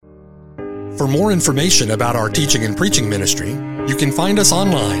For more information about our teaching and preaching ministry, you can find us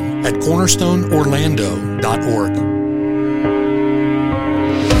online at cornerstoneorlando.org.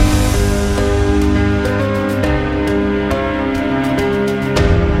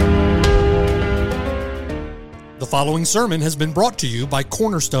 The following sermon has been brought to you by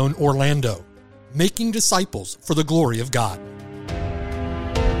Cornerstone Orlando, making disciples for the glory of God.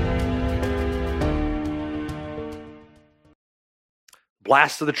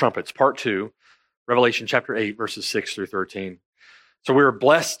 Blast of the Trumpets, Part 2, Revelation chapter 8, verses 6 through 13. So we were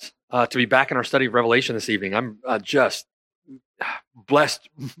blessed to be back in our study of Revelation this evening. I'm just blessed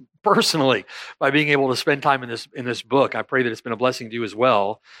personally by being able to spend time in this book. I pray that it's been a blessing to you as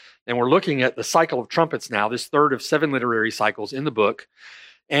well. And we're looking at the cycle of trumpets now, this third of 7 literary cycles in the book.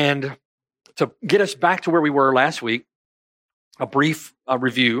 And to get us back to where we were last week, a brief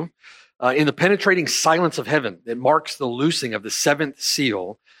review. In the penetrating silence of heaven that marks the loosing of the 7th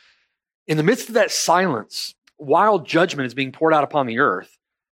seal, in the midst of that silence, while judgment is being poured out upon the earth,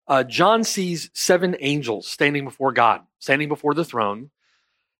 John sees 7 angels standing before God, standing before the throne,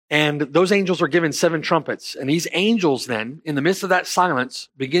 and those angels are given 7 trumpets. And these angels then, in the midst of that silence,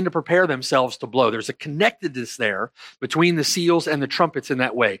 begin to prepare themselves to blow. There's a connectedness there between the seals and the trumpets in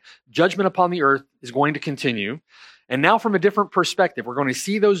that way. Judgment upon the earth is going to continue. And now from a different perspective, we're going to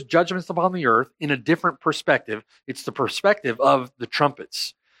see those judgments upon the earth in a different perspective. It's the perspective of the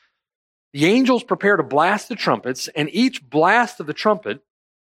trumpets. The angels prepare to blast the trumpets, and each blast of the trumpet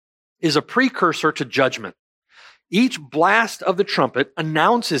is a precursor to judgment. Each blast of the trumpet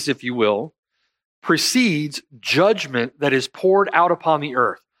announces, if you will, precedes judgment that is poured out upon the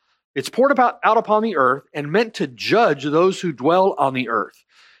earth. It's poured out upon the earth and meant to judge those who dwell on the earth.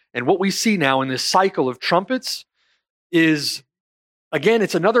 And what we see now in this cycle of trumpets is, again,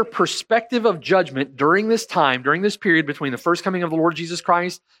 it's another perspective of judgment during this time, during this period between the first coming of the Lord Jesus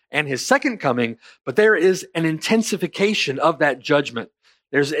Christ and his second coming, but there is an intensification of that judgment.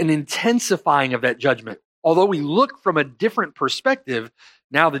 There's an intensifying of that judgment. Although we look from a different perspective,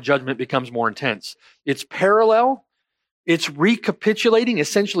 now the judgment becomes more intense. It's parallel. It's recapitulating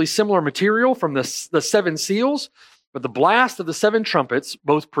essentially similar material from the 7 seals, but the blast of the 7 trumpets,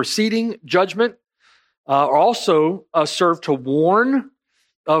 both preceding judgment, are also serve to warn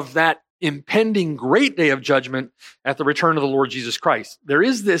of that impending great day of judgment at the return of the Lord Jesus Christ. There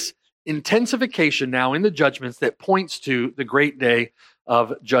is this intensification now in the judgments that points to the great day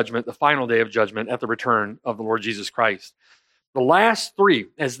of judgment, the final day of judgment at the return of the Lord Jesus Christ. The last 3,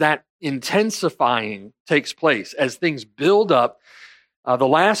 as that intensifying takes place, as things build up, the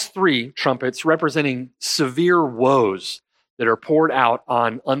last 3 trumpets representing severe woes that are poured out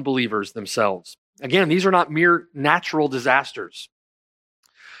on unbelievers themselves. Again, these are not mere natural disasters.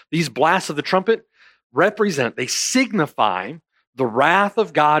 These blasts of the trumpet they signify the wrath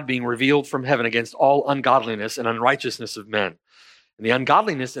of God being revealed from heaven against all ungodliness and unrighteousness of men, and the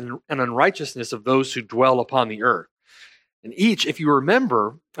ungodliness and unrighteousness of those who dwell upon the earth. And each, if you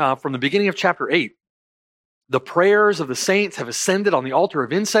remember from the beginning of chapter 8, the prayers of the saints have ascended on the altar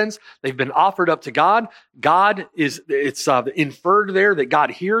of incense. They've been offered up to God. It's inferred there that God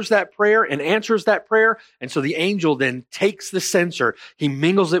hears that prayer and answers that prayer. And so the angel then takes the censer, he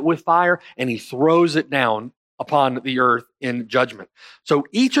mingles it with fire, and he throws it down upon the earth in judgment. So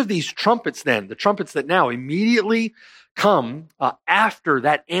each of these trumpets then, the trumpets that now immediately come after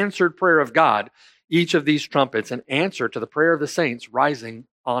that answered prayer of God, each of these trumpets an answer to the prayer of the saints rising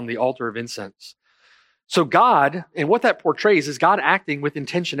on the altar of incense. So God, and what that portrays is God acting with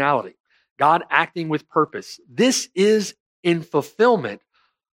intentionality, God acting with purpose. This is in fulfillment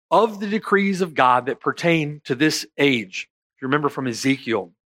of the decrees of God that pertain to this age. If you remember from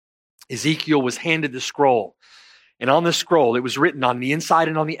Ezekiel, Ezekiel was handed the scroll. And on the scroll, it was written on the inside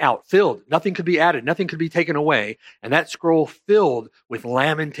and on the out, filled. Nothing could be added, nothing could be taken away. And that scroll filled with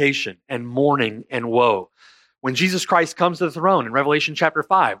lamentation and mourning and woe. When Jesus Christ comes to the throne in Revelation chapter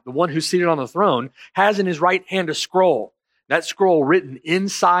 5, the one who's seated on the throne has in his right hand a scroll. That scroll written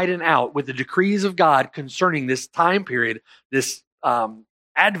inside and out with the decrees of God concerning this time period, this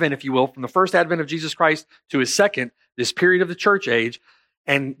advent, if you will, from the first advent of Jesus Christ to his second, this period of the church age.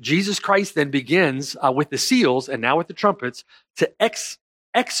 And Jesus Christ then begins with the seals and now with the trumpets to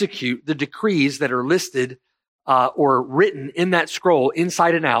execute the decrees that are listed or written in that scroll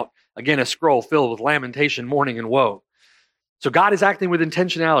inside and out. Again, a scroll filled with lamentation, mourning, and woe. So God is acting with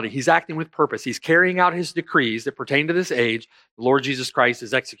intentionality. He's acting with purpose. He's carrying out his decrees that pertain to this age. The Lord Jesus Christ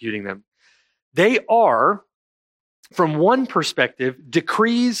is executing them. They are, from one perspective,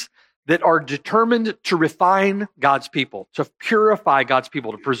 decrees that are determined to refine God's people, to purify God's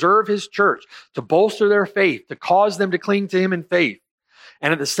people, to preserve his church, to bolster their faith, to cause them to cling to him in faith.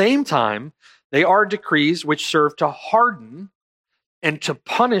 And at the same time, they are decrees which serve to harden and to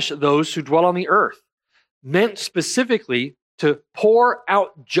punish those who dwell on the earth, meant specifically to pour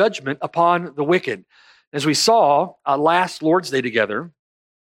out judgment upon the wicked. As we saw last Lord's Day together,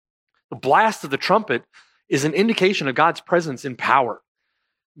 the blast of the trumpet is an indication of God's presence in power.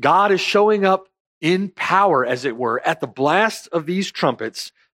 God is showing up in power, as it were, at the blast of these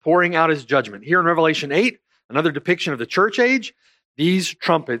trumpets, pouring out his judgment. Here in Revelation 8, another depiction of the church age, these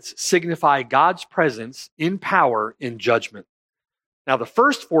trumpets signify God's presence in power in judgment. Now, the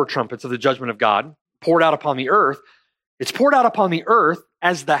first 4 trumpets of the judgment of God poured out upon the earth, it's poured out upon the earth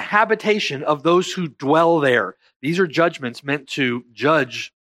as the habitation of those who dwell there. These are judgments meant to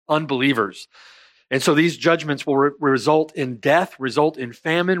judge unbelievers. And so these judgments will result in death, result in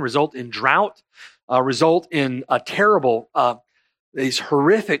famine, result in drought, result in these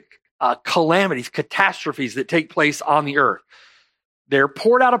horrific calamities, catastrophes that take place on the earth. They're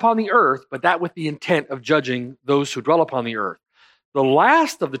poured out upon the earth, but that with the intent of judging those who dwell upon the earth. The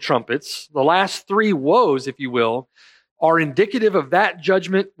last of the trumpets, the last 3 woes, if you will, are indicative of that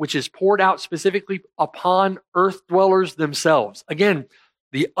judgment which is poured out specifically upon earth dwellers themselves. Again,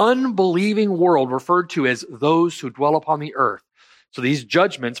 the unbelieving world referred to as those who dwell upon the earth. So these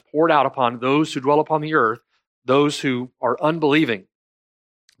judgments poured out upon those who dwell upon the earth, those who are unbelieving,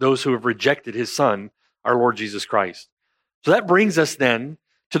 those who have rejected his Son, our Lord Jesus Christ. So that brings us then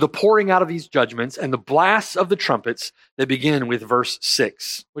to the pouring out of these judgments and the blasts of the trumpets that begin with verse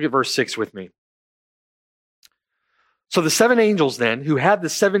 6. Look at verse 6 with me. So the 7 angels then, who had the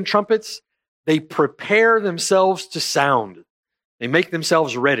 7 trumpets, they prepare themselves to sound. They make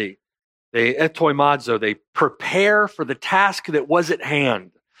themselves ready. They etoimazo, they prepare for the task that was at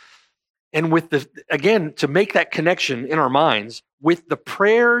hand. And again, to make that connection in our minds, with the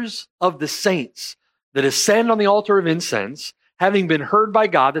prayers of the saints that ascend on the altar of incense, having been heard by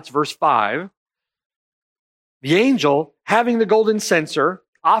God, that's verse 5, the angel, having the golden censer,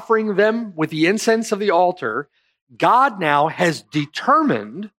 offering them with the incense of the altar, God now has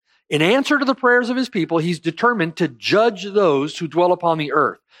determined, in answer to the prayers of his people, he's determined to judge those who dwell upon the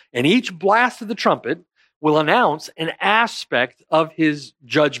earth. And each blast of the trumpet will announce an aspect of his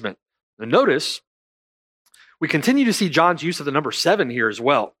judgment. And notice, we continue to see John's use of the number 7 here as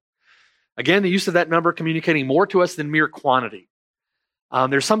well. Again, the use of that number communicating more to us than mere quantity.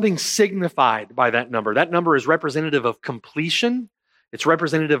 There's something signified by that number. That number is representative of completion. It's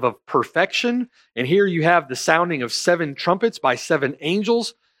representative of perfection. And here you have the sounding of 7 trumpets by 7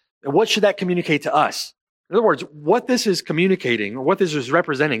 angels. And what should that communicate to us? In other words, what this is communicating, or what this is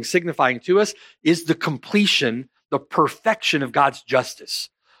representing, signifying to us, is the completion, the perfection of God's justice,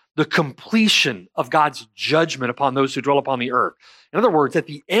 the completion of God's judgment upon those who dwell upon the earth. In other words, at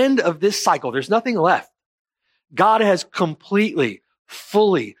the end of this cycle, there's nothing left. God has completely,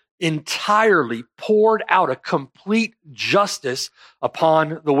 fully, entirely poured out a complete justice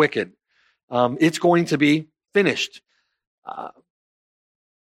upon the wicked. It's going to be finished.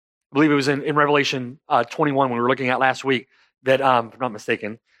 I believe it was in Revelation 21 when we were looking at last week that, if I'm not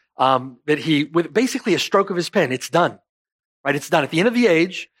mistaken, that he, with basically a stroke of his pen, it's done, right? It's done. At the end of the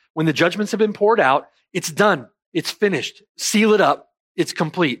age, when the judgments have been poured out, it's done. It's finished. Seal it up. It's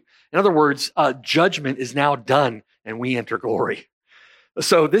complete. In other words, judgment is now done and we enter glory.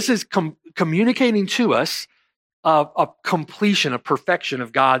 So this is communicating to us a completion, a perfection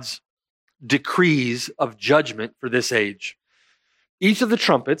of God's decrees of judgment for this age. Each of the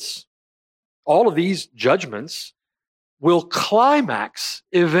trumpets, all of these judgments, will climax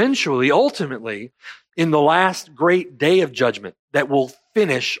eventually, ultimately, in the last great day of judgment that will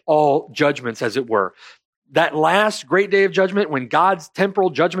finish all judgments, as it were. That last great day of judgment, when God's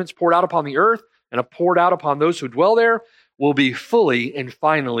temporal judgments poured out upon the earth and are poured out upon those who dwell there, will be fully and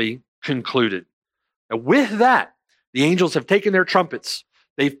finally concluded. And with that, the angels have taken their trumpets.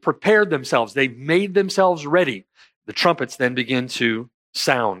 They've prepared themselves. They've made themselves ready. The trumpets then begin to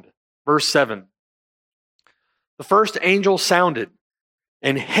sound. Verse 7. The first angel sounded,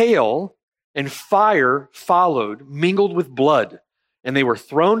 and hail and fire followed, mingled with blood, and they were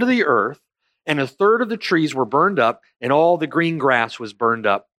thrown to the earth, and 1/3 of the trees were burned up, and all the green grass was burned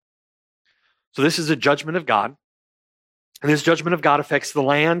up. So this is a judgment of God. And this judgment of God affects the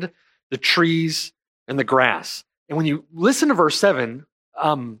land, the trees, and the grass. And when you listen to verse 7,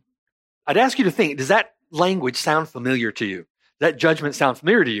 I'd ask you to think, does that language sound familiar to you? Does that judgment sound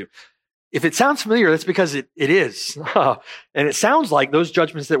familiar to you? If it sounds familiar, that's because it is. And it sounds like those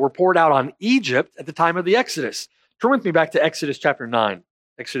judgments that were poured out on Egypt at the time of the Exodus. Turn with me back to Exodus chapter 9.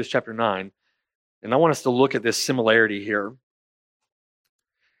 Exodus chapter 9. And I want us to look at this similarity here.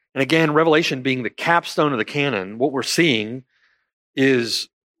 And again, Revelation being the capstone of the canon, what we're seeing is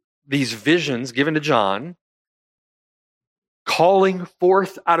these visions given to John, calling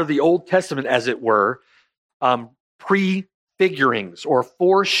forth out of the Old Testament, as it were, prefigurings or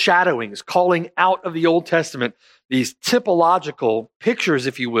foreshadowings, calling out of the Old Testament these typological pictures,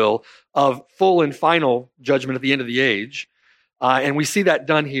 if you will, of full and final judgment at the end of the age. And we see that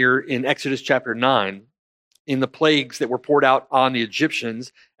done here in Exodus chapter 9, in the plagues that were poured out on the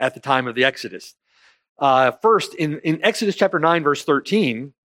Egyptians at the time of the Exodus. First, in Exodus chapter 9, verse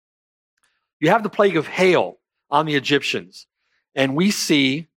 13, you have the plague of hail on the Egyptians. And we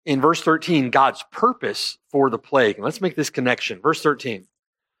see in verse 13 God's purpose for the plague. And let's make this connection. Verse 13.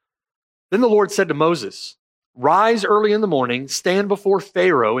 Then the Lord said to Moses, "Rise early in the morning, stand before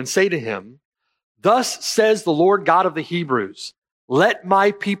Pharaoh, and say to him, 'Thus says the Lord God of the Hebrews, let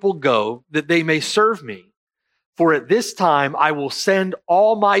my people go, that they may serve me. For at this time I will send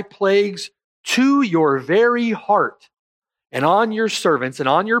all my plagues to your very heart, and on your servants and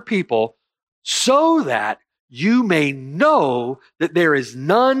on your people, so that you may know that there is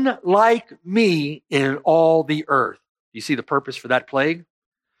none like me in all the earth.'" You see the purpose for that plague?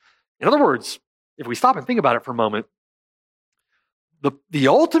 In other words, if we stop and think about it for a moment, the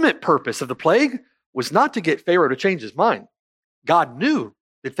ultimate purpose of the plague was not to get Pharaoh to change his mind. God knew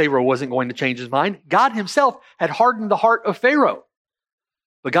that Pharaoh wasn't going to change his mind. God himself had hardened the heart of Pharaoh.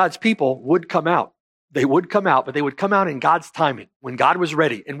 But God's people would come out. They would come out, but they would come out in God's timing, when God was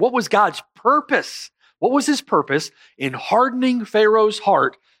ready. And what was God's purpose? What was his purpose in hardening Pharaoh's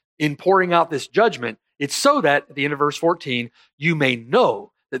heart in pouring out this judgment? It's so that, at the end of verse 14, you may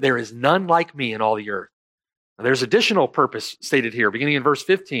know that there is none like me in all the earth. Now, there's additional purpose stated here, beginning in verse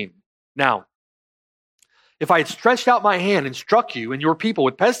 15. Now, if I had stretched out my hand and struck you and your people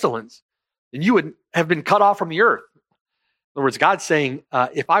with pestilence, then you would have been cut off from the earth. In other words, God's saying,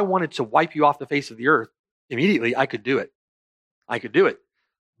 if I wanted to wipe you off the face of the earth, immediately I could do it. I could do it.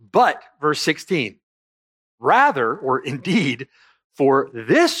 But, verse 16, rather, or indeed, for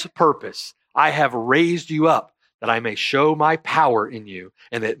this purpose I have raised you up, that I may show my power in you,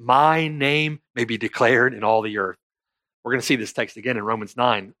 and that my name may be declared in all the earth. We're going to see this text again in Romans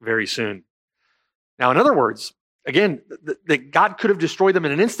 9 very soon. Now, in other words, again, that God could have destroyed them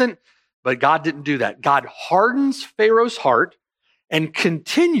in an instant, but God didn't do that. God hardens Pharaoh's heart and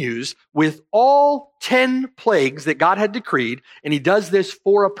continues with all 10 plagues that God had decreed, and he does this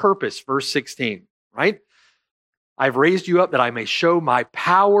for a purpose, verse 16, right? I've raised you up that I may show my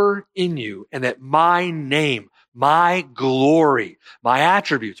power in you, and that my name, my glory, my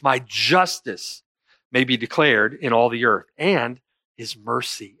attributes, my justice may be declared in all the earth, and his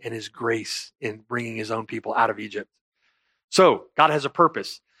mercy and his grace in bringing his own people out of Egypt. So God has a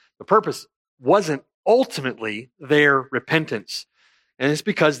purpose. The purpose wasn't ultimately their repentance. And it's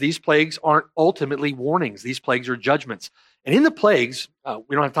because these plagues aren't ultimately warnings. These plagues are judgments. And in the plagues,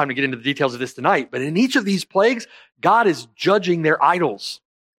 we don't have time to get into the details of this tonight, but in each of these plagues, God is judging their idols.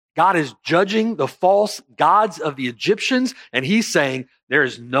 God is judging the false gods of the Egyptians, and he's saying, there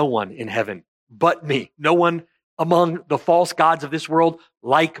is no one in heaven but me. No one among the false gods of this world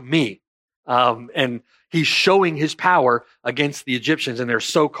like me. And he's showing his power against the Egyptians and their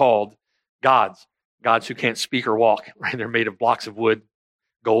so-called gods who can't speak or walk, right? They're made of blocks of wood,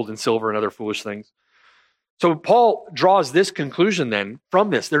 gold and silver and other foolish things. So Paul draws this conclusion then from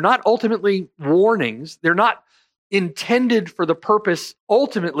this. They're not ultimately warnings. They're not intended for the purpose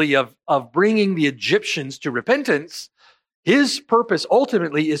ultimately of bringing the Egyptians to repentance. His purpose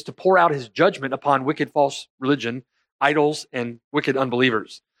ultimately is to pour out his judgment upon wicked false religion, idols, and wicked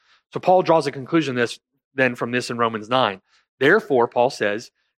unbelievers. So Paul draws a conclusion then from this in Romans 9. Therefore, Paul says,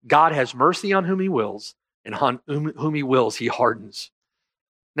 God has mercy on whom he wills, and on whom he wills, he hardens.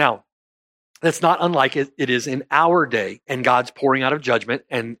 Now, that's not unlike it is in our day, and God's pouring out of judgment,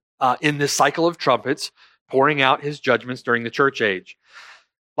 and in this cycle of trumpets, pouring out his judgments during the church age.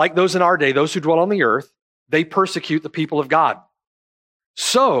 Like those in our day, those who dwell on the earth, they persecute the people of God.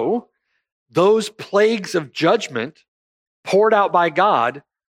 So, those plagues of judgment poured out by God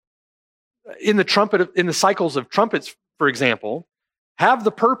in the cycles of trumpets, for example, have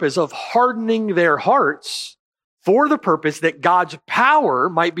the purpose of hardening their hearts for the purpose that God's power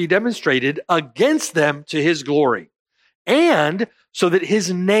might be demonstrated against them to his glory. And so that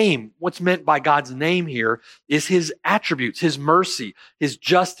his name, what's meant by God's name here, is his attributes, his mercy, his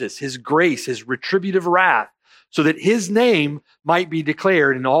justice, his grace, his retributive wrath, so that his name might be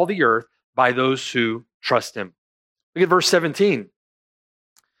declared in all the earth by those who trust him. Look at verse 17.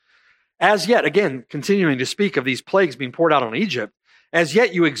 As yet, again, continuing to speak of these plagues being poured out on Egypt, as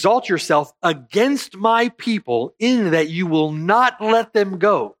yet you exalt yourself against my people in that you will not let them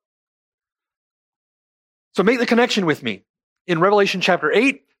go. So make the connection with me. in Revelation chapter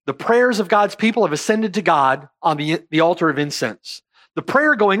 8, the prayers of God's people have ascended to God on the altar of incense. The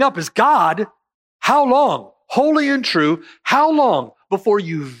prayer going up is, God, how long, holy and true, how long before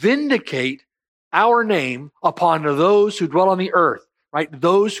you vindicate our name upon those who dwell on the earth, right?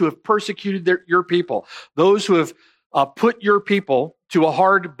 Those who have persecuted your people, those who have put your people to a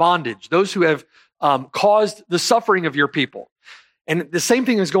hard bondage, those who have caused the suffering of your people. And the same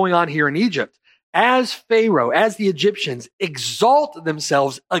thing is going on here in Egypt. As Pharaoh, as the Egyptians exalt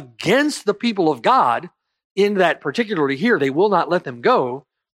themselves against the people of God, in that particularly here, they will not let them go.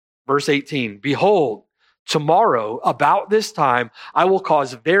 Verse 18, behold, tomorrow about this time, I will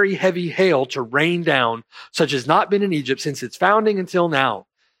cause very heavy hail to rain down, such as not been in Egypt since its founding until now.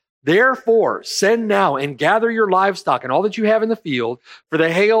 Therefore, send now and gather your livestock and all that you have in the field, for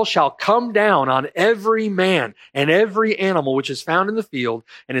the hail shall come down on every man and every animal which is found in the field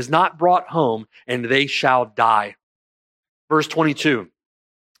and is not brought home, and they shall die. Verse 22.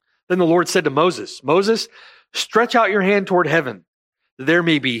 Then the Lord said to Moses, Moses, stretch out your hand toward heaven, that there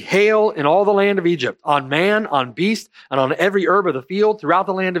may be hail in all the land of Egypt, on man, on beast, and on every herb of the field throughout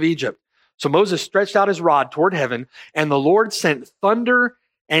the land of Egypt. So Moses stretched out his rod toward heaven, and the Lord sent thunder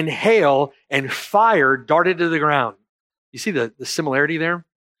and hail and fire darted to the ground. You see the similarity there?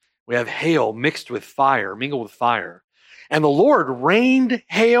 We have hail mixed with fire, mingled with fire. And the Lord rained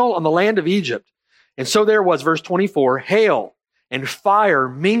hail on the land of Egypt. And so there was, verse 24, hail and fire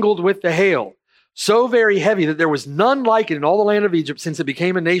mingled with the hail, so very heavy that there was none like it in all the land of Egypt since it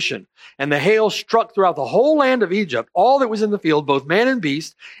became a nation. And the hail struck throughout the whole land of Egypt, all that was in the field, both man and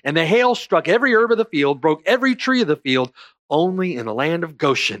beast. And the hail struck every herb of the field, broke every tree of the field. Only in the land of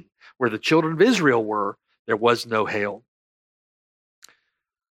Goshen, where the children of Israel were, there was no hail.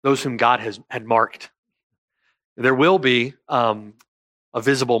 Those whom God had marked. There will be a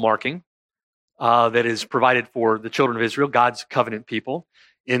visible marking that is provided for the children of Israel, God's covenant people,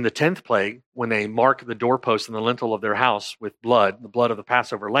 in the 10th plague, when they mark the doorpost and the lintel of their house with blood, the blood of the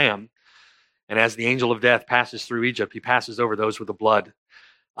Passover lamb. And as the angel of death passes through Egypt, he passes over those with the blood.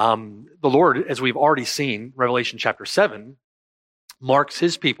 The Lord, as we've already seen, Revelation chapter 7, marks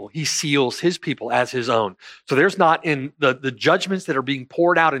his people. He seals his people as his own. So there's not, in the judgments that are being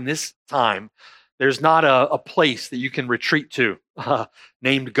poured out in this time, there's not a place that you can retreat to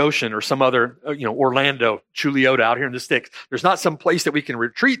named Goshen or some other, Orlando, Chuliota out here in the sticks. There's not some place that we can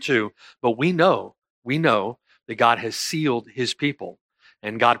retreat to, but we know that God has sealed his people,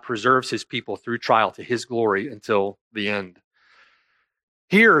 and God preserves his people through trial to his glory until the end.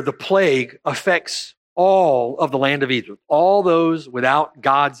 Here, the plague affects all of the land of Egypt, all those without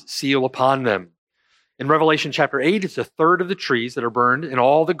God's seal upon them. In Revelation chapter 8, it's a third of the trees that are burned and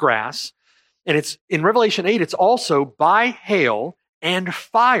all the grass. And it's in Revelation 8, it's also by hail and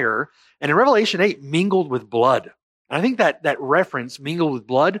fire. And in Revelation 8, mingled with blood. And I think that reference, mingled with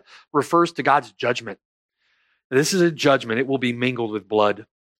blood, refers to God's judgment. This is a judgment. It will be mingled with blood.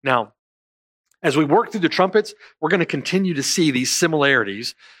 Now, as we work through the trumpets, we're going to continue to see these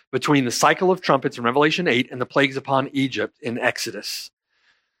similarities between the cycle of trumpets in Revelation 8 and the plagues upon Egypt in Exodus.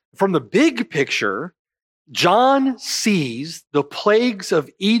 From the big picture, John sees the plagues of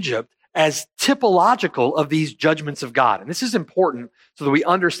Egypt as typological of these judgments of God. And this is important so that we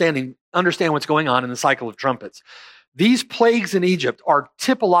understand what's going on in the cycle of trumpets. These plagues in Egypt are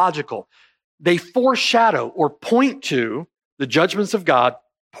typological. They foreshadow or point to the judgments of God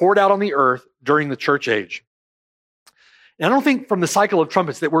poured out on the earth during the church age. And I don't think from the cycle of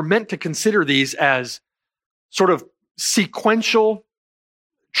trumpets that we're meant to consider these as sort of sequential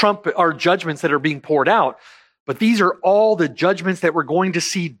trumpet or judgments that are being poured out, but these are all the judgments that we're going to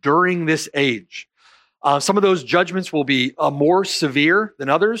see during this age. Some of those judgments will be more severe than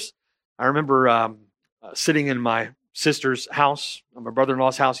others. I remember sitting in my sister's house, my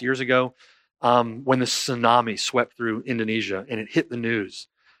brother-in-law's house years ago, when the tsunami swept through Indonesia and it hit the news.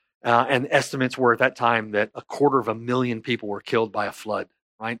 And estimates were at that time that 250,000 people were killed by a flood,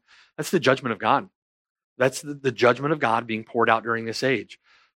 right? That's the judgment of God. That's the judgment of God being poured out during this age.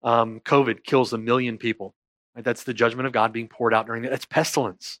 COVID kills 1 million people. Right? That's the judgment of God being poured out during that. That's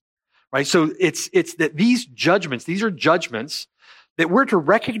pestilence, right? So it's that these judgments, these are judgments that we're to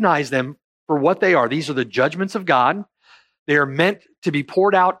recognize them for what they are. These are the judgments of God. They are meant to be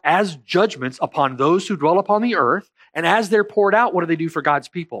poured out as judgments upon those who dwell upon the earth. And as they're poured out, what do they do for God's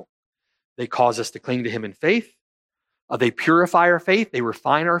people? They cause us to cling to him in faith. They purify our faith. They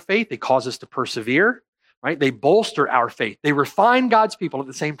refine our faith. They cause us to persevere, right? They bolster our faith. They refine God's people. At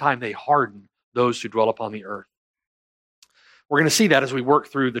the same time, they harden those who dwell upon the earth. We're going to see that as we work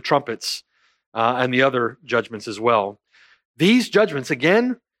through the trumpets and the other judgments as well. These judgments,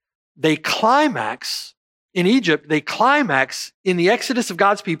 again, they climax in Egypt, they climax in the exodus of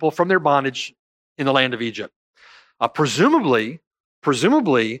God's people from their bondage in the land of Egypt. Presumably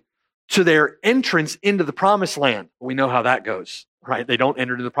to their entrance into the promised land. We know how that goes, right? They don't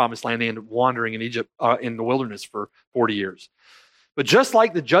enter into the promised land. They end up wandering in Egypt, in the wilderness for 40 years. But just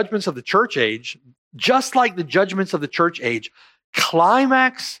like the judgments of the church age,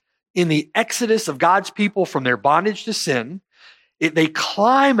 climax in the exodus of God's people from their bondage to sin. They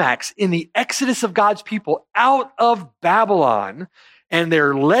climax in the exodus of God's people out of Babylon, and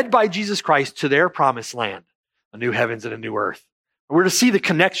they're led by Jesus Christ to their promised land, a new heavens and a new earth. We're to see the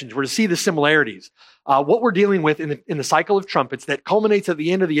connections. We're to see the similarities. What we're dealing with in the cycle of trumpets that culminates at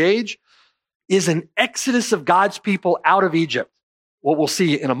the end of the age is an exodus of God's people out of Egypt. What we'll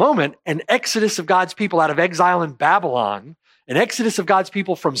see in a moment, an exodus of God's people out of exile in Babylon, an exodus of God's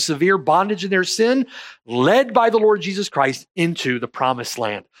people from severe bondage in their sin, led by the Lord Jesus Christ into the promised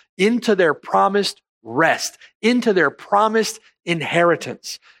land, into their promised rest, into their promised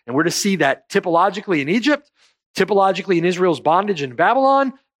inheritance. And we're to see that typologically in Egypt, typologically in Israel's bondage in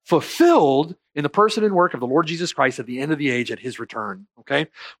Babylon, fulfilled in the person and work of the Lord Jesus Christ at the end of the age at his return. Okay?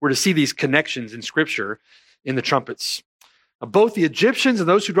 We're to see these connections in Scripture in the trumpets. Both the Egyptians and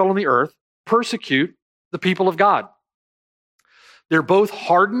those who dwell on the earth persecute the people of God. They're both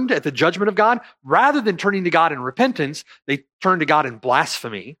hardened at the judgment of God. Rather than turning to God in repentance, they turn to God in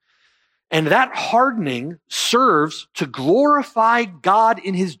blasphemy. And that hardening serves to glorify God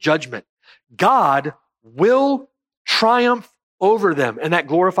in his judgment. God will triumph over them, and that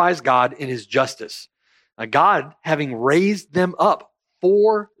glorifies God in his justice. God having raised them up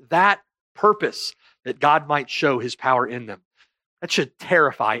for that purpose, that God might show his power in them. That should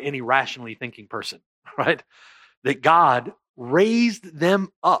terrify any rationally thinking person, right? That God raised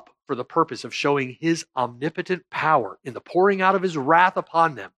them up for the purpose of showing his omnipotent power in the pouring out of his wrath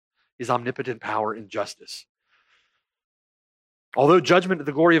upon them, his omnipotent power and justice. Although judgment of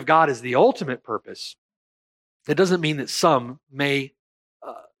the glory of God is the ultimate purpose, it doesn't mean that some may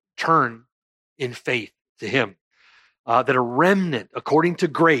turn in faith to him. That a remnant, according to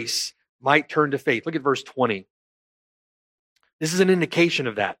grace, might turn to faith. Look at verse 20. This is an indication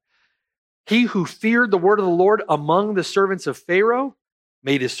of that. He who feared the word of the Lord among the servants of Pharaoh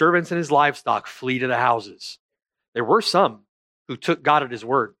made his servants and his livestock flee to the houses. There were some who took God at his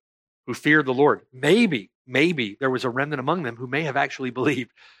word, who feared the Lord. Maybe there was a remnant among them who may have actually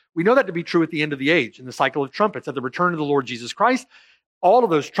believed. We know that to be true at the end of the age, in the cycle of trumpets, at the return of the Lord Jesus Christ. All of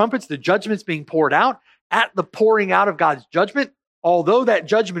those trumpets, the judgments being poured out, at the pouring out of God's judgment, although that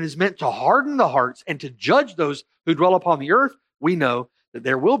judgment is meant to harden the hearts and to judge those who dwell upon the earth, we know that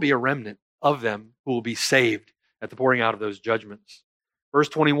there will be a remnant of them who will be saved at the pouring out of those judgments. Verse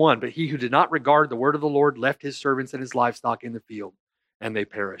 21, but he who did not regard the word of the Lord left his servants and his livestock in the field, and they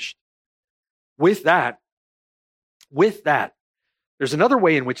perished. With that, there's another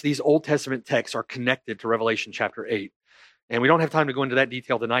way in which these Old Testament texts are connected to Revelation chapter 8. And we don't have time to go into that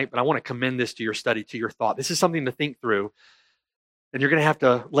detail tonight, but I want to commend this to your study, to your thought. This is something to think through. And you're going to have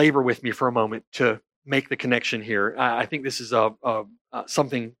to labor with me for a moment to make the connection here. I think this is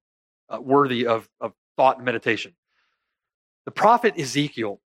something worthy of thought and meditation. The prophet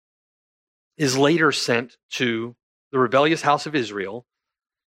Ezekiel is later sent to the rebellious house of Israel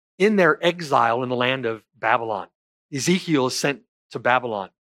in their exile in the land of Babylon. Ezekiel is sent to Babylon.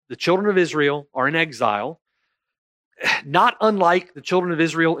 The children of Israel are in exile, not unlike the children of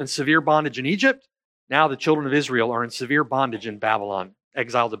Israel in severe bondage in Egypt. Now the children of Israel are in severe bondage in Babylon,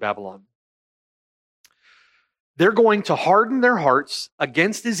 exiled to Babylon. They're going to harden their hearts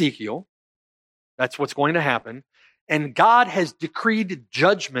against Ezekiel. That's what's going to happen. And God has decreed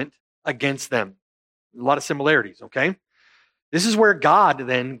judgment against them. A lot of similarities, okay? This is where God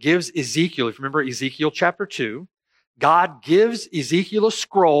then gives Ezekiel, if you remember Ezekiel chapter 2, God gives Ezekiel a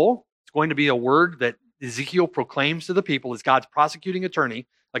scroll. It's going to be a word that Ezekiel proclaims to the people as God's prosecuting attorney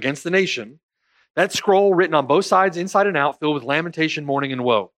against the nation. That scroll written on both sides, inside and out, filled with lamentation, mourning, and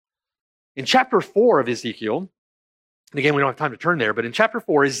woe. In chapter 4 of Ezekiel, and again, we don't have time to turn there, but in chapter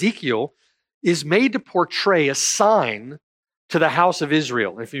 4, Ezekiel is made to portray a sign to the house of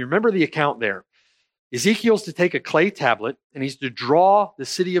Israel. And if you remember the account there, Ezekiel's to take a clay tablet, and he's to draw the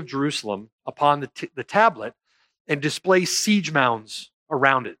city of Jerusalem upon the tablet and display siege mounds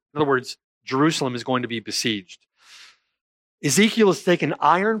around it. In other words, Jerusalem is going to be besieged. Ezekiel is to take an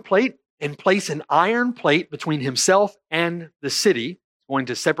iron plate and place an iron plate between himself and the city, going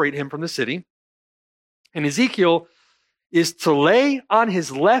to separate him from the city. And Ezekiel is to lay on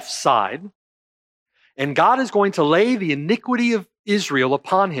his left side, and God is going to lay the iniquity of Israel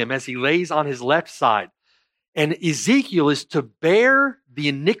upon him as he lays on his left side. And Ezekiel is to bear the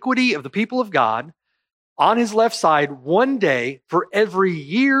iniquity of the people of God on his left side 1 day for every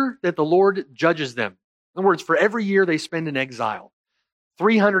year that the Lord judges them. In other words, for every year they spend in exile.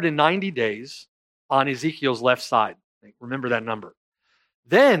 390 days on Ezekiel's left side. Remember that number.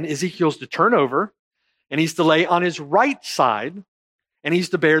 Then Ezekiel's to turn over, and he's to lay on his right side, and he's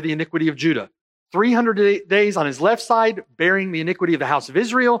to bear the iniquity of Judah. 300 days on his left side, bearing the iniquity of the house of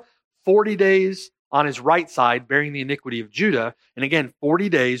Israel. 40 days on his right side, bearing the iniquity of Judah. And again, 40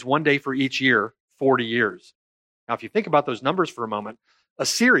 days, 1 day for each year, 40 years. Now, if you think about those numbers for a moment,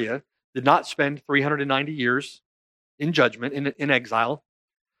 Assyria did not spend 390 years in judgment, in exile.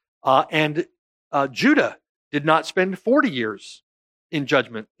 And Judah did not spend 40 years in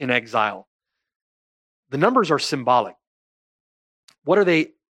judgment, in exile. The numbers are symbolic. What are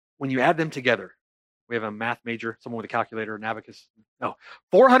they when you add them together? We have a math major, someone with a calculator, an abacus. No,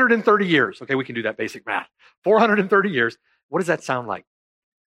 430 years. Okay, we can do that basic math. 430 years. What does that sound like?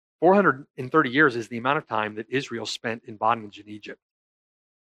 430 years is the amount of time that Israel spent in bondage in Egypt.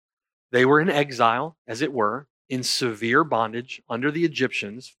 They were in exile, as it were, in severe bondage under the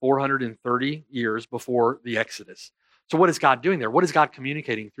Egyptians 430 years before the Exodus. So what is God doing there? What is God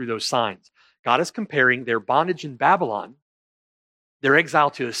communicating through those signs? God is comparing their bondage in Babylon, their exile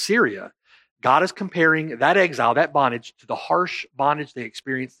to Assyria. God is comparing that exile, that bondage, to the harsh bondage they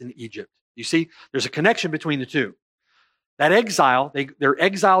experienced in Egypt. You see, there's a connection between the two. That exile, they're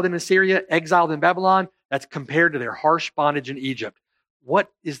exiled in Assyria, exiled in Babylon, that's compared to their harsh bondage in Egypt.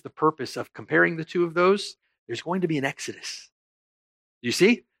 What is the purpose of comparing the two of those? There's going to be an exodus. You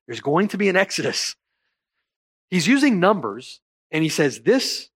see? There's going to be an exodus. He's using numbers, and he says,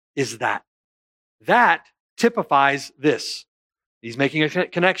 this is that. That typifies this. He's making a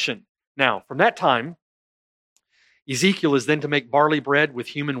connection. Now, from that time, Ezekiel is then to make barley bread with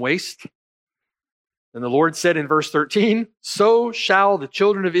human waste. And the Lord said in verse 13, so shall the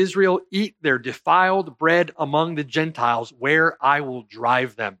children of Israel eat their defiled bread among the Gentiles, where I will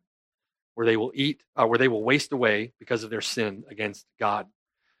drive them, where they will waste away because of their sin against God.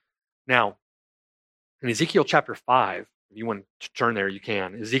 Now, in Ezekiel chapter 5, if you want to turn there, you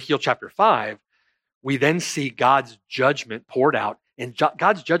can. Ezekiel chapter 5, we then see God's judgment poured out, and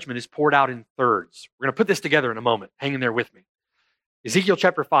God's judgment is poured out in thirds. We're going to put this together in a moment. Hang in there with me. Ezekiel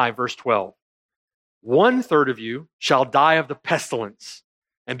chapter 5, verse 12. 1/3 of you shall die of the pestilence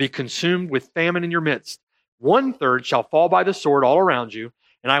and be consumed with famine in your midst. 1/3 shall fall by the sword all around you,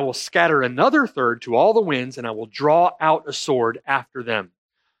 and I will scatter another third to all the winds, and I will draw out a sword after them.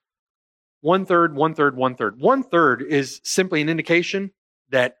 1/3, 1/3, 1/3. 1/3 is simply an indication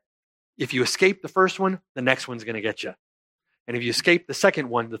that if you escape the first one, the next one's going to get you. And if you escape the second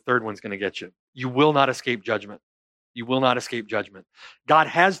one, the third one's going to get you. You will not escape judgment. You will not escape judgment. God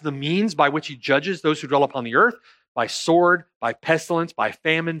has the means by which he judges those who dwell upon the earth, by sword, by pestilence, by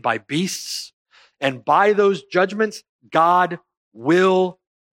famine, by beasts. And by those judgments, God will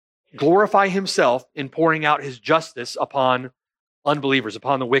glorify himself in pouring out his justice upon unbelievers,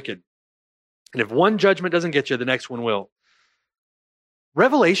 upon the wicked. And if one judgment doesn't get you, the next one will.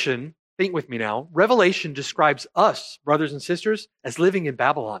 Revelation, think with me now, Revelation describes us, brothers and sisters, as living in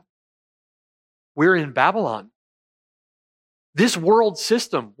Babylon. We're in Babylon. This world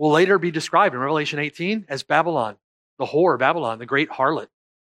system will later be described in Revelation 18 as Babylon, the whore, Babylon, the great harlot.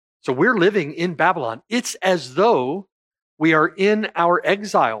 So we're living in Babylon. It's as though we are in our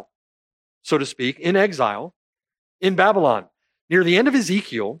exile, so to speak, in exile in Babylon. Near the end of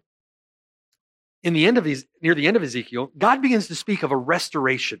Ezekiel, near the end of Ezekiel, God begins to speak of a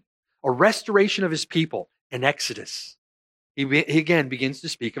restoration of his people, an exodus. He again begins to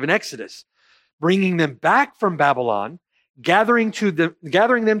speak of an exodus, bringing them back from Babylon, gathering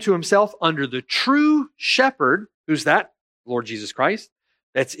them to himself under the true shepherd. Who's that? Lord Jesus Christ.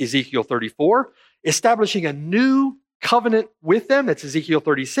 That's Ezekiel 34. Establishing a new covenant with them. That's Ezekiel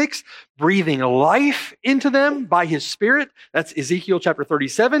 36. Breathing life into them by his Spirit. That's Ezekiel chapter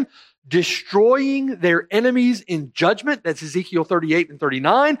 37. Destroying their enemies in judgment. That's Ezekiel 38 and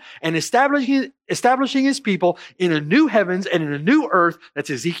 39. And establishing his people in a new heavens and in a new earth.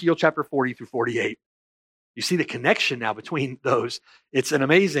 That's Ezekiel chapter 40 through 48. You see the connection now between those. It's an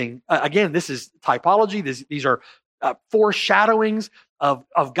amazing, again, this is typology. These are foreshadowings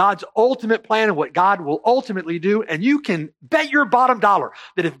of God's ultimate plan and what God will ultimately do. And you can bet your bottom dollar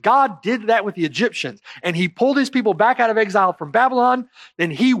that if God did that with the Egyptians and he pulled his people back out of exile from Babylon,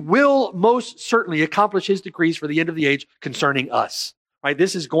 then he will most certainly accomplish his decrees for the end of the age concerning us. Right?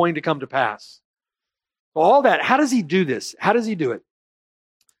 This is going to come to pass. So all that, how does he do this? How does he do it?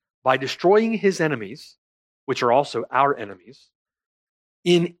 By destroying his enemies, which are also our enemies,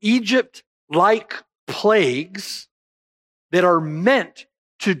 in Egypt-like plagues that are meant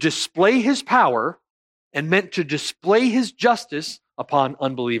to display his power and meant to display his justice upon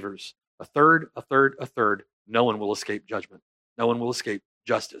unbelievers. A third, a third, a third. No one will escape judgment. No one will escape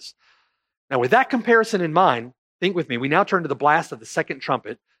justice. Now, with that comparison in mind, think with me. We now turn to the blast of the second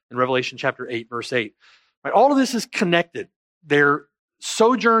trumpet in Revelation chapter 8, verse 8. Right, all of this is connected. Their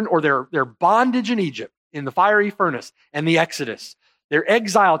sojourn or their bondage in Egypt, in the fiery furnace, and the Exodus. Their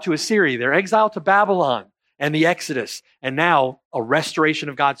exile to Assyria, their exile to Babylon, and the Exodus. And now a restoration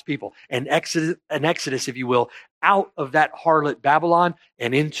of God's people. An exodus, if you will, out of that harlot Babylon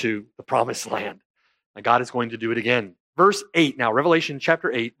and into the promised land. And God is going to do it again. Verse 8 now, Revelation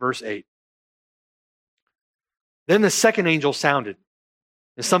chapter 8, verse 8. Then the second angel sounded,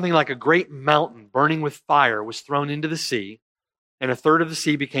 and something like a great mountain burning with fire was thrown into the sea, and a third of the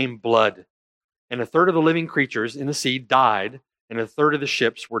sea became blood, and a third of the living creatures in the sea died, and a third of the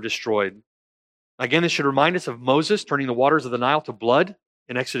ships were destroyed. Again, this should remind us of Moses turning the waters of the Nile to blood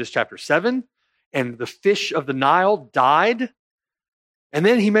in Exodus chapter 7, and the fish of the Nile died. And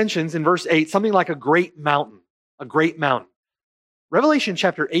then he mentions in verse 8 something like a great mountain, a great mountain. Revelation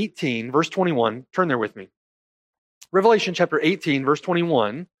chapter 18, verse 21, turn there with me. Revelation chapter 18, verse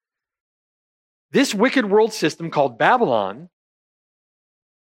 21, this wicked world system called Babylon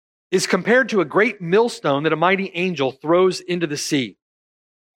is compared to a great millstone that a mighty angel throws into the sea.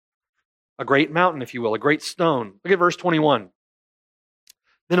 A great mountain, if you will, a great stone. Look at verse 21.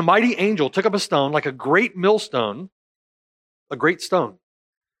 Then a mighty angel took up a stone like a great millstone, a great stone,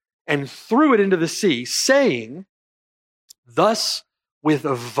 and threw it into the sea, saying, thus with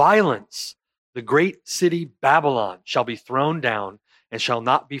violence the great city Babylon shall be thrown down and shall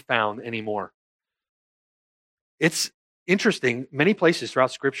not be found anymore. It's interesting, many places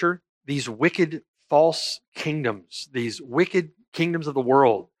throughout Scripture, these wicked false kingdoms, these wicked kingdoms of the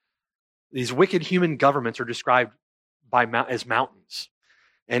world, these wicked human governments are described as mountains.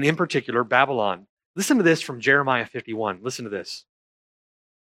 And in particular, Babylon. Listen to this from Jeremiah 51. Listen to this.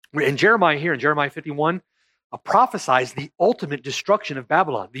 In Jeremiah 51, prophesies the ultimate destruction of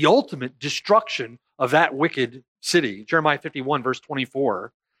Babylon, the ultimate destruction of that wicked city. Jeremiah 51, verse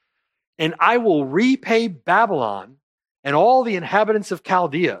 24. And I will repay Babylon and all the inhabitants of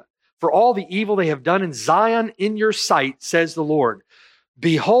Chaldea for all the evil they have done in Zion in your sight, says the Lord.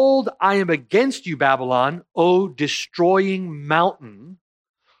 Behold, I am against you, Babylon, O destroying mountain,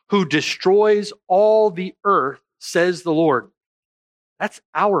 who destroys all the earth, says the Lord. That's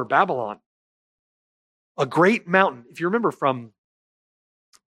our Babylon. A great mountain. If you remember from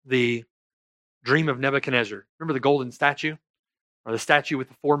the dream of Nebuchadnezzar, remember the golden statue? Or the statue with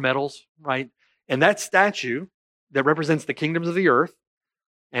the four metals, right? And that statue that represents the kingdoms of the earth,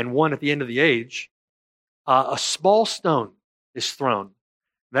 and one at the end of the age, a small stone is thrown.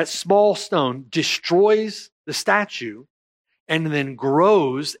 That small stone destroys the statue and then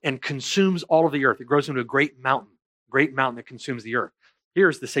grows and consumes all of the earth. It grows into a great mountain that consumes the earth.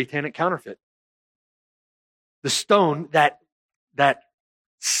 Here's the satanic counterfeit. The stone, that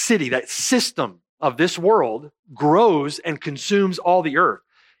city, that system of this world grows and consumes all the earth.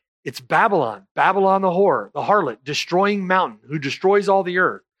 It's Babylon, Babylon the whore, the harlot, destroying mountain, who destroys all the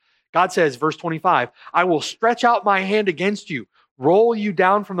earth. God says, verse 25, I will stretch out my hand against you, roll you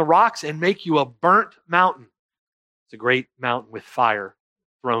down from the rocks, and make you a burnt mountain. It's a great mountain with fire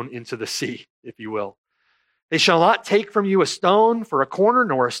thrown into the sea, if you will. They shall not take from you a stone for a corner,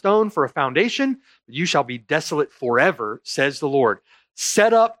 nor a stone for a foundation, but you shall be desolate forever, says the Lord.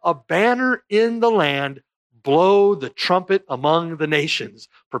 Set up a banner in the land, blow the trumpet among the nations,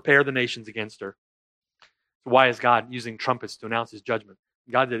 prepare the nations against her. So why is God using trumpets to announce his judgment?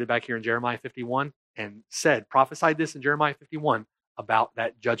 God did it back here in Jeremiah 51 and prophesied this in Jeremiah 51 about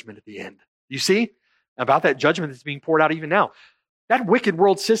that judgment at the end. You see? About that judgment that's being poured out even now. That wicked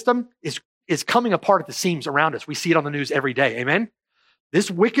world system is coming apart at the seams around us. We see it on the news every day. Amen? This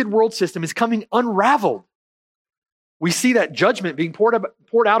wicked world system is coming unraveled. We see that judgment being poured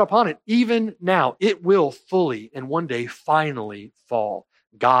out upon it even now. It will fully and one day finally fall.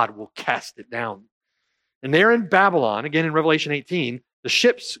 God will cast it down. And there in Babylon, again in Revelation 18, the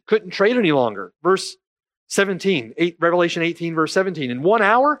ships couldn't trade any longer. Verse 17, Revelation 18, verse 17. In 1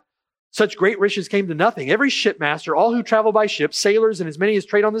 hour, such great riches came to nothing. Every shipmaster, all who travel by ship, sailors, and as many as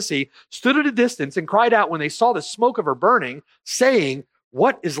trade on the sea, stood at a distance and cried out when they saw the smoke of her burning, saying,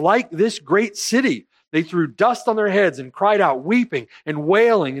 what is like this great city? They threw dust on their heads and cried out, weeping and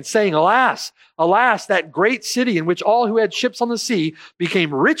wailing and saying, alas, alas, that great city in which all who had ships on the sea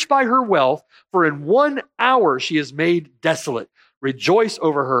became rich by her wealth, for in 1 hour she is made desolate. Rejoice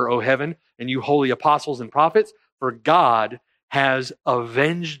over her, O heaven, and you holy apostles and prophets, for God has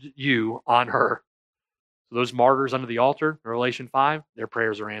avenged you on her. So those martyrs under the altar, Revelation 5, their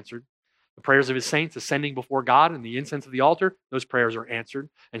prayers are answered. The prayers of his saints ascending before God and the incense of the altar, those prayers are answered,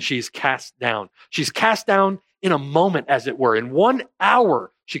 and she is cast down. She's cast down in a moment, as it were. In 1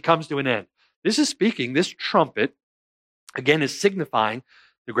 hour, she comes to an end. This trumpet, again, is signifying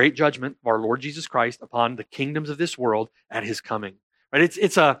the great judgment of our Lord Jesus Christ upon the kingdoms of this world at his coming. Right?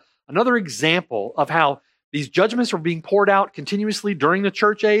 It's another example of how these judgments are being poured out continuously during the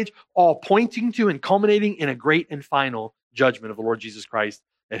church age, all pointing to and culminating in a great and final judgment of the Lord Jesus Christ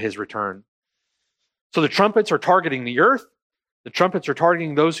at his return. So the trumpets are targeting the earth. The trumpets are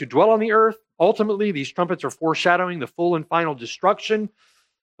targeting those who dwell on the earth. Ultimately, these trumpets are foreshadowing the full and final destruction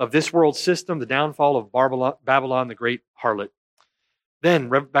of this world system, the downfall of Babylon, the great harlot. Then,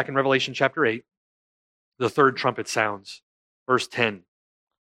 back in Revelation chapter 8, the third trumpet sounds. Verse 10.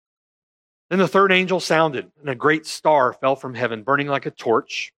 Then the third angel sounded, and a great star fell from heaven, burning like a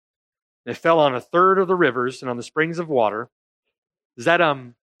torch. And it fell on a third of the rivers and on the springs of water. Is that,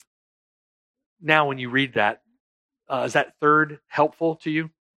 now when you read that, is that third helpful to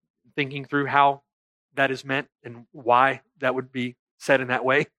you? Thinking through how that is meant and why that would be said in that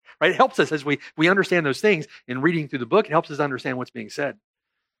way, right? It helps us as we understand those things in reading through the book. It helps us understand what's being said.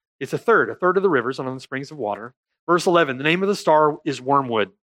 It's a third of the rivers and on the springs of water. Verse 11, the name of the star is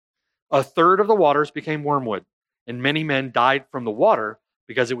wormwood. A third of the waters became wormwood, and many men died from the water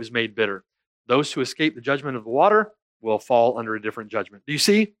because it was made bitter. Those who escape the judgment of the water will fall under a different judgment. Do you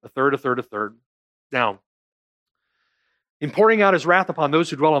see? A third. Now, in pouring out his wrath upon those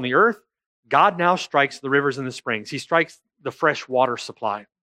who dwell on the earth, God now strikes the rivers and the springs. He strikes the fresh water supply.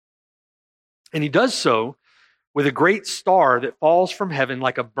 And he does so with a great star that falls from heaven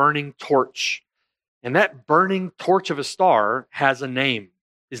like a burning torch. And that burning torch of a star has a name.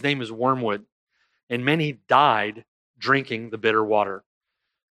 His name is Wormwood. And many died drinking the bitter water.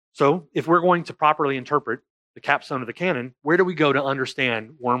 So if we're going to properly interpret the capstone of the canon, where do we go to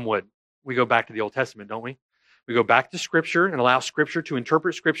understand wormwood? We go back to the Old Testament, don't we? We go back to Scripture and allow Scripture to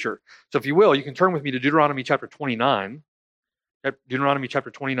interpret Scripture. So if you will, you can turn with me to Deuteronomy chapter 29. Deuteronomy chapter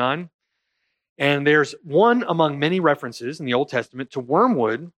 29. And there's one among many references in the Old Testament to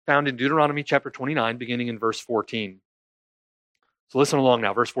wormwood found in Deuteronomy chapter 29, beginning in verse 14. So listen along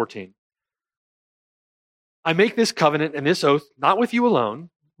now, verse 14. I make this covenant and this oath, not with you alone,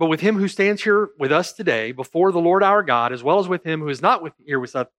 but with him who stands here with us today before the Lord our God, as well as with him who is not here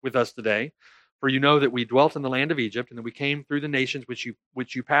with us today. For you know that we dwelt in the land of Egypt, and that we came through the nations which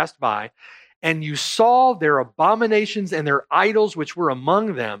you passed by, and you saw their abominations and their idols which were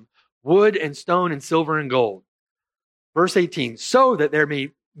among them, wood and stone and silver and gold. Verse 18, so that there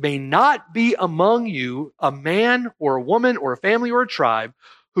may not be among you a man or a woman or a family or a tribe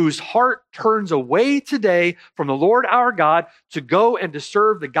whose heart turns away today from the Lord our God to go and to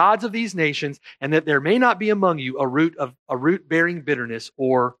serve the gods of these nations, and that there may not be among you a root bearing bitterness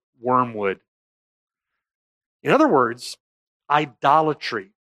or wormwood. In other words,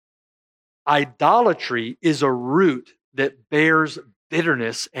 idolatry. Idolatry is a root that bears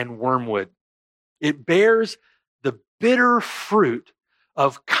bitterness and wormwood. It bears the bitter fruit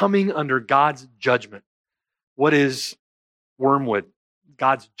of coming under God's judgment. What is wormwood?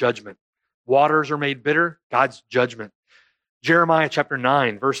 God's judgment. Waters are made bitter, God's judgment. Jeremiah chapter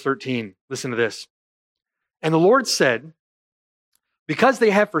 9, verse 13. Listen to this. And the Lord said, because they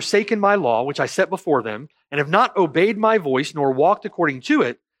have forsaken my law, which I set before them, and have not obeyed my voice, nor walked according to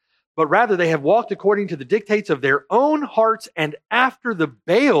it, but rather they have walked according to the dictates of their own hearts and after the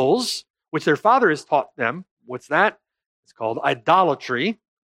Baals, which their father has taught them. What's that? It's called idolatry.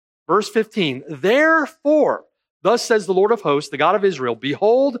 Verse 15, therefore, thus says the Lord of hosts, the God of Israel,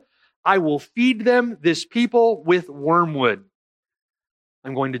 behold, I will feed them, this people, with wormwood.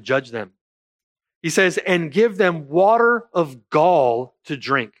 I'm going to judge them. He says, and give them water of gall to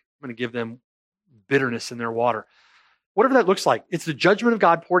drink. I'm going to give them bitterness in their water. Whatever that looks like, it's the judgment of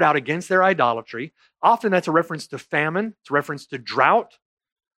God poured out against their idolatry. Often that's a reference to famine. It's a reference to drought.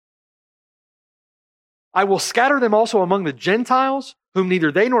 I will scatter them also among the Gentiles, whom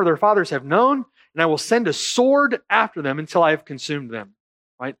neither they nor their fathers have known, and I will send a sword after them until I have consumed them.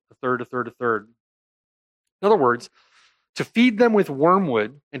 Right? A third. In other words, to feed them with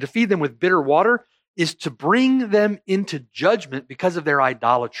wormwood and to feed them with bitter water is to bring them into judgment because of their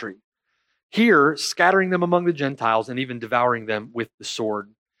idolatry. Here, scattering them among the Gentiles and even devouring them with the sword.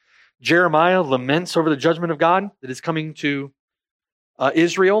 Jeremiah laments over the judgment of God that is coming to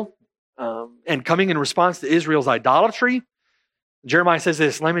Israel and coming in response to Israel's idolatry. Jeremiah says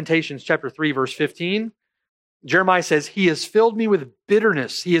this, Lamentations chapter 3, verse 15. Jeremiah says, he has filled me with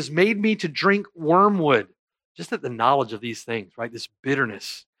bitterness. He has made me to drink wormwood. Just at the knowledge of these things, right? This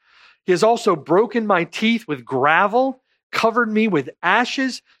bitterness. He has also broken my teeth with gravel covered me with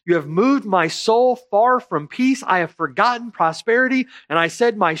ashes. You have moved my soul far from peace. I have forgotten prosperity. And I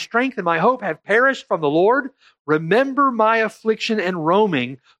said, my strength and my hope have perished from the Lord. Remember my affliction and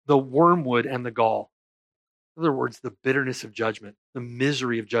roaming, the wormwood and the gall. In other words, the bitterness of judgment, the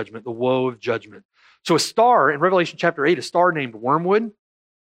misery of judgment, the woe of judgment. So a star in Revelation chapter 8, a star named wormwood,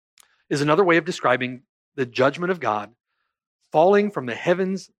 is another way of describing the judgment of God falling from the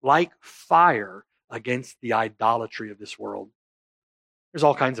heavens like fire against the idolatry of this world. There's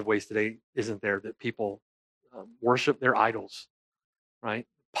all kinds of ways today, isn't there, that people worship their idols, right?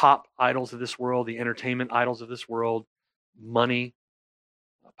 Pop idols of this world, the entertainment idols of this world, money,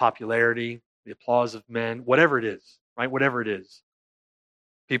 popularity, the applause of men, whatever it is, right? Whatever it is.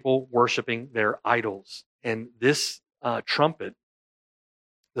 People worshiping their idols. And this trumpet,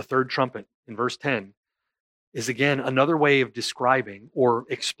 the third trumpet in verse 10, is again another way of describing or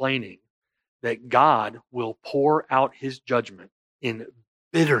explaining that God will pour out his judgment in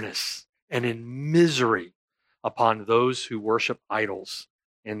bitterness and in misery upon those who worship idols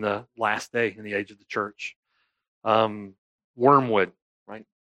in the last day, in the age of the church. Wormwood, right?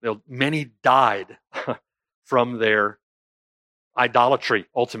 Many died from their idolatry,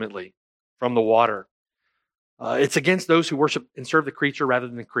 ultimately, from the water. It's against those who worship and serve the creature rather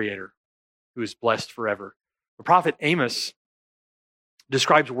than the Creator, who is blessed forever. The prophet Amos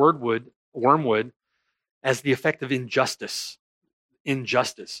describes wormwood as the effect of injustice.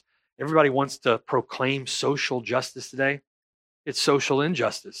 Injustice. Everybody wants to proclaim social justice today. It's social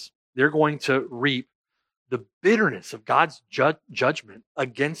injustice. They're going to reap the bitterness of God's judgment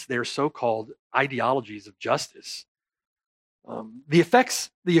against their so-called ideologies of justice. The effects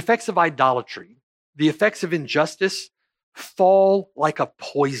of idolatry, the effects of injustice fall like a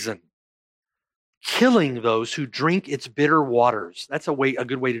poison, killing those who drink its bitter waters. That's a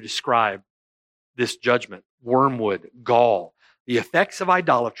good way to describe this judgment. Wormwood, gall. The effects of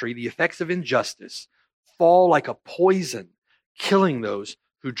idolatry, the effects of injustice fall like a poison, killing those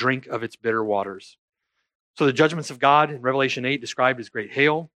who drink of its bitter waters. So the judgments of God in Revelation 8 described as great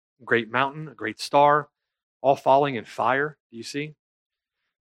hail, a great mountain, a great star, all falling in fire. Do you see?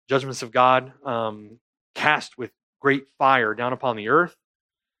 Judgments of God cast with great fire down upon the earth.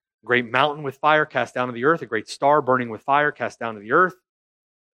 A great mountain with fire cast down to the earth. A great star burning with fire cast down to the earth.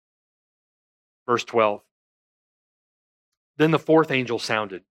 Verse 12. Then the fourth angel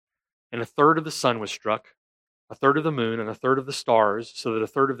sounded, and a third of the sun was struck, a third of the moon, and a third of the stars, so that a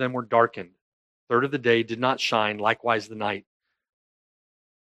third of them were darkened. A third of the day did not shine, likewise the night.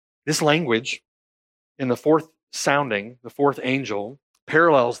 This language in the fourth sounding, the fourth angel,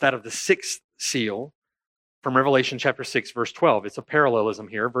 parallels that of the sixth seal from Revelation chapter 6, verse 12. It's a parallelism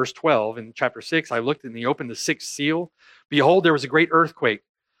here. Verse 12 in chapter 6, I looked and he opened the sixth seal. Behold, there was a great earthquake.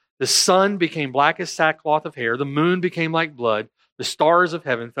 The sun became black as sackcloth of hair. The moon became like blood. The stars of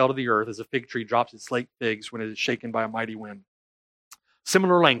heaven fell to the earth as a fig tree drops its late figs when it is shaken by a mighty wind.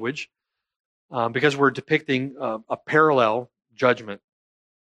 Similar language, because we're depicting a parallel judgment.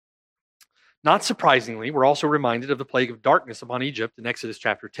 Not surprisingly, we're also reminded of the plague of darkness upon Egypt in Exodus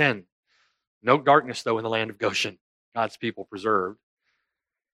chapter 10. No darkness, though, in the land of Goshen, God's people preserved.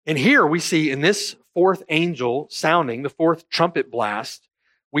 And here we see in this fourth angel sounding, the fourth trumpet blast,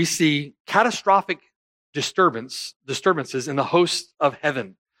 we see catastrophic disturbances in the hosts of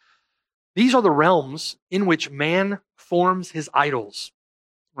heaven. These are the realms in which man forms his idols,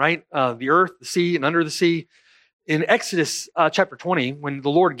 right? The earth, the sea, and under the sea. In Exodus chapter 20, when the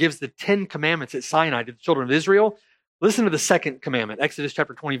Lord gives the 10 commandments at Sinai to the children of Israel, listen to the second commandment, Exodus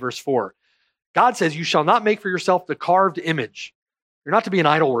chapter 20, verse 4. God says, you shall not make for yourself the carved image. You're not to be an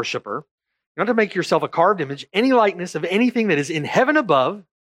idol worshiper. You're not to make yourself a carved image, any likeness of anything that is in heaven above,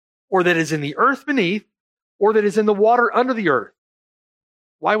 or that is in the earth beneath, or that is in the water under the earth.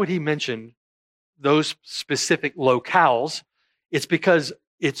 Why would he mention those specific locales? It's because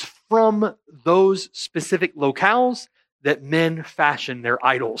it's from those specific locales that men fashion their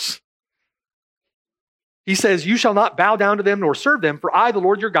idols. He says, you shall not bow down to them nor serve them, for I, the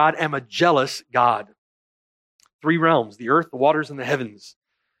Lord your God, am a jealous God. 3 realms, the earth, the waters, and the heavens.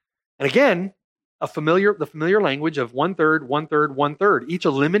 And again, the familiar language of 1/3, 1/3, 1/3. Each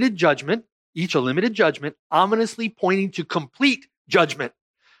a limited judgment, ominously pointing to complete judgment.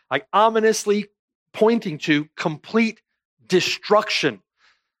 Like ominously pointing to complete destruction.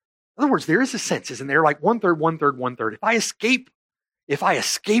 In other words, there is a sense, isn't there? Like 1/3, 1/3, 1/3. If I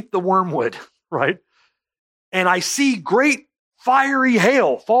escape the wormwood, right? And I see great fiery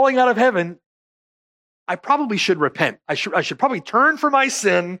hail falling out of heaven, I probably should repent. I should probably turn from my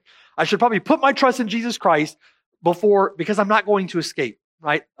sin. I should probably put my trust in Jesus Christ because I'm not going to escape,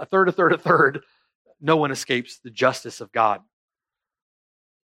 right? A third. no one escapes the justice of God.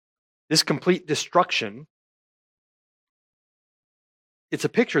 This complete destruction, it's a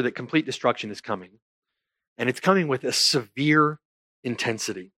picture that complete destruction is coming. And it's coming with a severe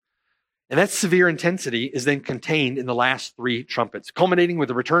intensity. And that severe intensity is then contained in the last three trumpets, culminating with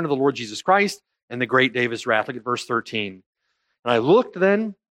the return of the Lord Jesus Christ and the great day of his wrath. Look at verse 13. And I looked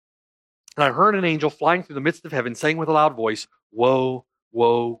then, and I heard an angel flying through the midst of heaven, saying with a loud voice, Woe,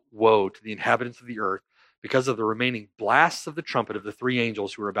 woe, woe to the inhabitants of the earth, because of the remaining blasts of the trumpet of the three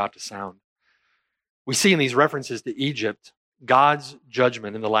angels who are about to sound. We see in these references to Egypt, God's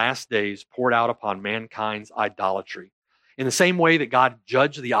judgment in the last days poured out upon mankind's idolatry. In the same way that God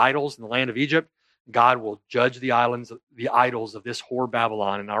judged the idols in the land of Egypt, God will judge the idols of this whore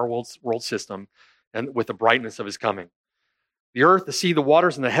Babylon in our world system, and with the brightness of his coming. The earth, the sea, the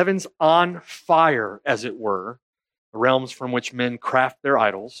waters, and the heavens on fire, as it were, the realms from which men craft their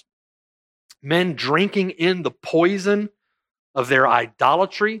idols, men drinking in the poison of their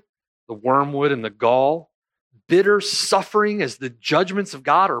idolatry, the wormwood and the gall, bitter suffering as the judgments of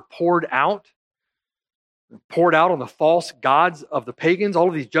God are poured out on the false gods of the pagans. All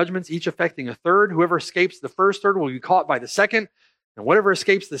of these judgments, each affecting a third. Whoever escapes the first third will be caught by the second, and whatever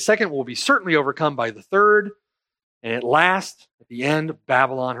escapes the second will be certainly overcome by the third. And at last, at the end,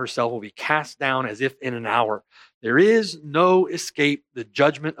 Babylon herself will be cast down as if in an hour. There is no escape the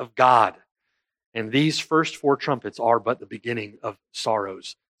judgment of God. And these first four trumpets are but the beginning of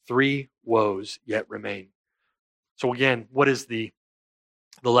sorrows. 3 woes yet remain. So again, what is the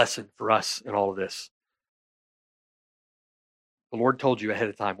lesson for us in all of this? The Lord told you ahead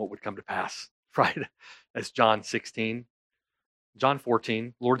of time what would come to pass, right? That's John 16. John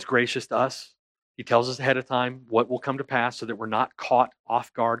 14, Lord's gracious to us. He tells us ahead of time what will come to pass so that we're not caught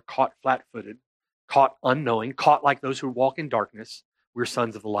off guard, caught flat-footed, caught unknowing, caught like those who walk in darkness. We're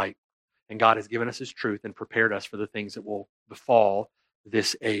sons of the light. And God has given us his truth and prepared us for the things that will befall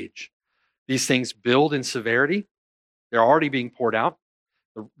this age. These things build in severity. They're already being poured out.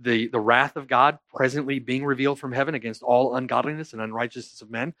 The wrath of God presently being revealed from heaven against all ungodliness and unrighteousness of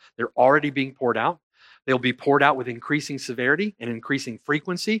men. They're already being poured out. They'll be poured out with increasing severity and increasing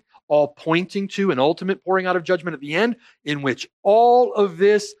frequency, all pointing to an ultimate pouring out of judgment at the end, in which all of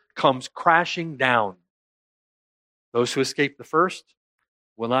this comes crashing down. Those who escape the first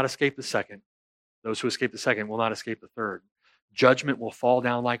will not escape the second. Those who escape the second will not escape the third. Judgment will fall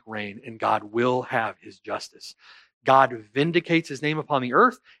down like rain, and God will have his justice. God vindicates his name upon the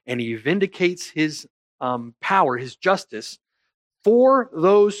earth, and he vindicates his power, his justice, for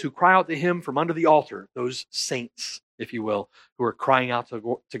those who cry out to him from under the altar, those saints, if you will, who are crying out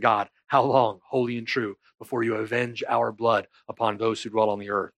to God, how long, holy and true, before you avenge our blood upon those who dwell on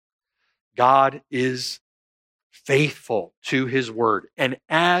the earth? God is faithful to his word, and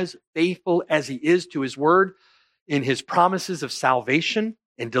as faithful as he is to his word in his promises of salvation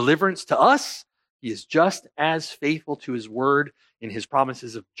and deliverance to us, he is just as faithful to his word in his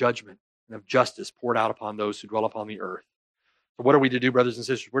promises of judgment and of justice poured out upon those who dwell upon the earth. So what are we to do, brothers and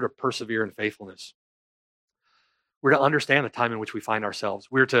sisters? We're to persevere in faithfulness. We're to understand the time in which we find ourselves.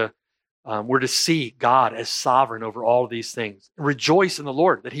 We're to see God as sovereign over all of these things. Rejoice in the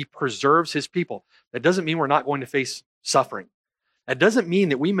Lord that he preserves his people. That doesn't mean we're not going to face suffering. That doesn't mean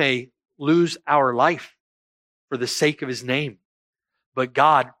that we may lose our life for the sake of his name. But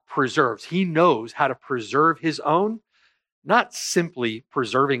God preserves. He knows how to preserve his own, not simply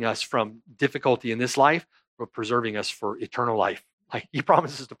preserving us from difficulty in this life, but preserving us for eternal life. Like he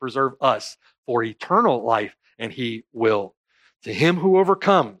promises to preserve us for eternal life, and he will. To him who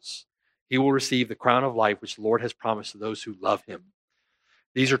overcomes, he will receive the crown of life which the Lord has promised to those who love him.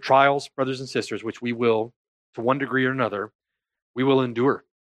 These are trials, brothers and sisters, which we will, to one degree or another, we will endure.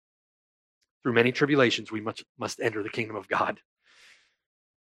 Through many tribulations, we must enter the kingdom of God.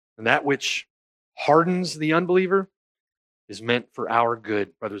 And that which hardens the unbeliever is meant for our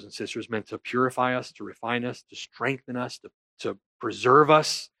good, brothers and sisters, meant to purify us, to refine us, to strengthen us, to preserve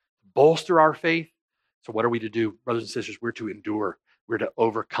us, to bolster our faith. So what are we to do, brothers and sisters? We're to endure. We're to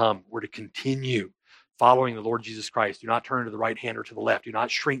overcome. We're to continue following the Lord Jesus Christ. Do not turn to the right hand or to the left. Do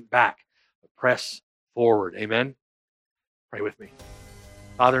not shrink back, but press forward. Amen? Pray with me.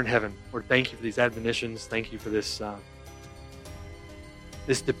 Father in heaven, Lord, thank you for these admonitions. Thank you for this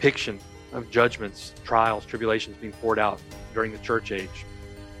depiction of judgments, trials, tribulations being poured out during the church age.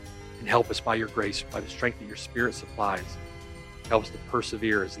 And help us by your grace, by the strength that your Spirit supplies. Help us to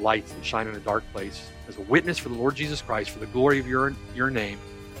persevere as lights that shine in a dark place, as a witness for the Lord Jesus Christ, for the glory of your name,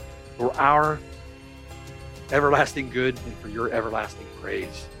 for our everlasting good and for your everlasting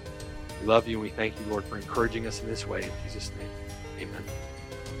praise. We love you and we thank you, Lord, for encouraging us in this way. In Jesus' name, amen.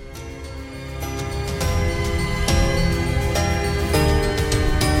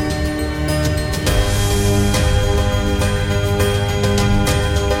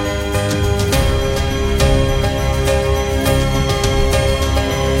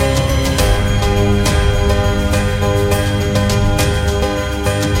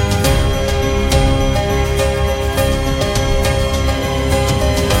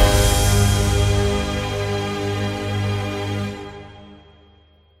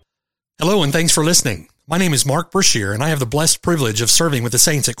 and thanks for listening. My name is Mark Brashear, and I have the blessed privilege of serving with the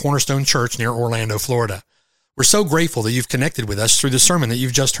saints at Cornerstone Church near Orlando, Florida. We're so grateful that you've connected with us through the sermon that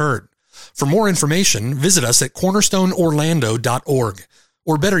you've just heard. For more information, visit us at cornerstoneorlando.org.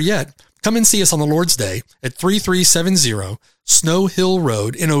 Or better yet, come and see us on the Lord's Day at 3370 Snow Hill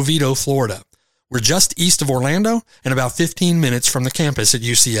Road in Oviedo, Florida. We're just east of Orlando and about 15 minutes from the campus at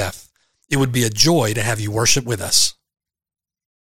UCF. It would be a joy to have you worship with us.